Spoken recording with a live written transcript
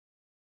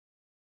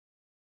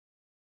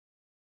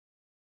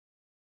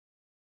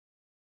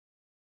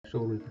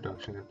sexual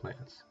reproduction in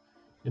plants.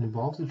 It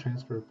involves the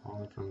transfer of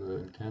pollen from the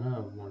antenna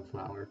of one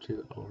flower to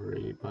the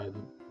ovary by the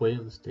way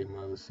of the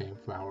stigma of the same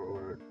flower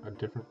or a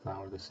different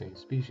flower of the same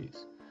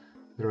species.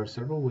 There are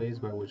several ways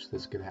by which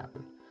this could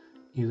happen,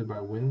 either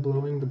by wind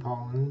blowing the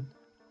pollen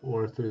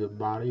or through the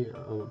body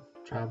of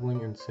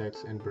traveling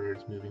insects and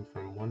birds moving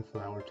from one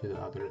flower to the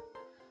other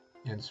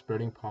and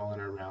spreading pollen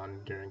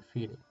around during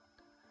feeding.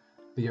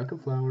 The yucca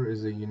flower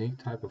is a unique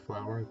type of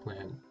flowering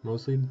plant,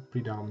 mostly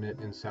predominant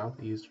in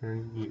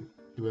southeastern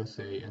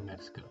USA and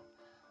Mexico.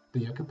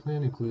 The yucca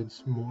plant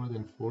includes more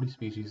than 40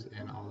 species,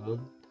 and although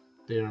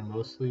they are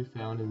mostly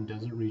found in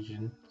desert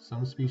regions,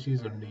 some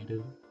species are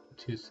native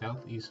to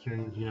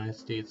southeastern United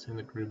States and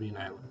the Caribbean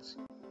islands.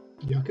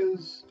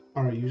 Yuccas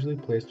are usually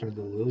placed under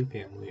the lily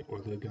family or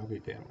the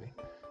agave family,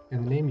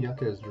 and the name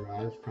yucca is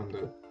derived from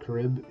the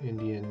Carib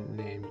Indian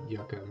name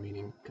yucca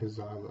meaning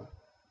cassava.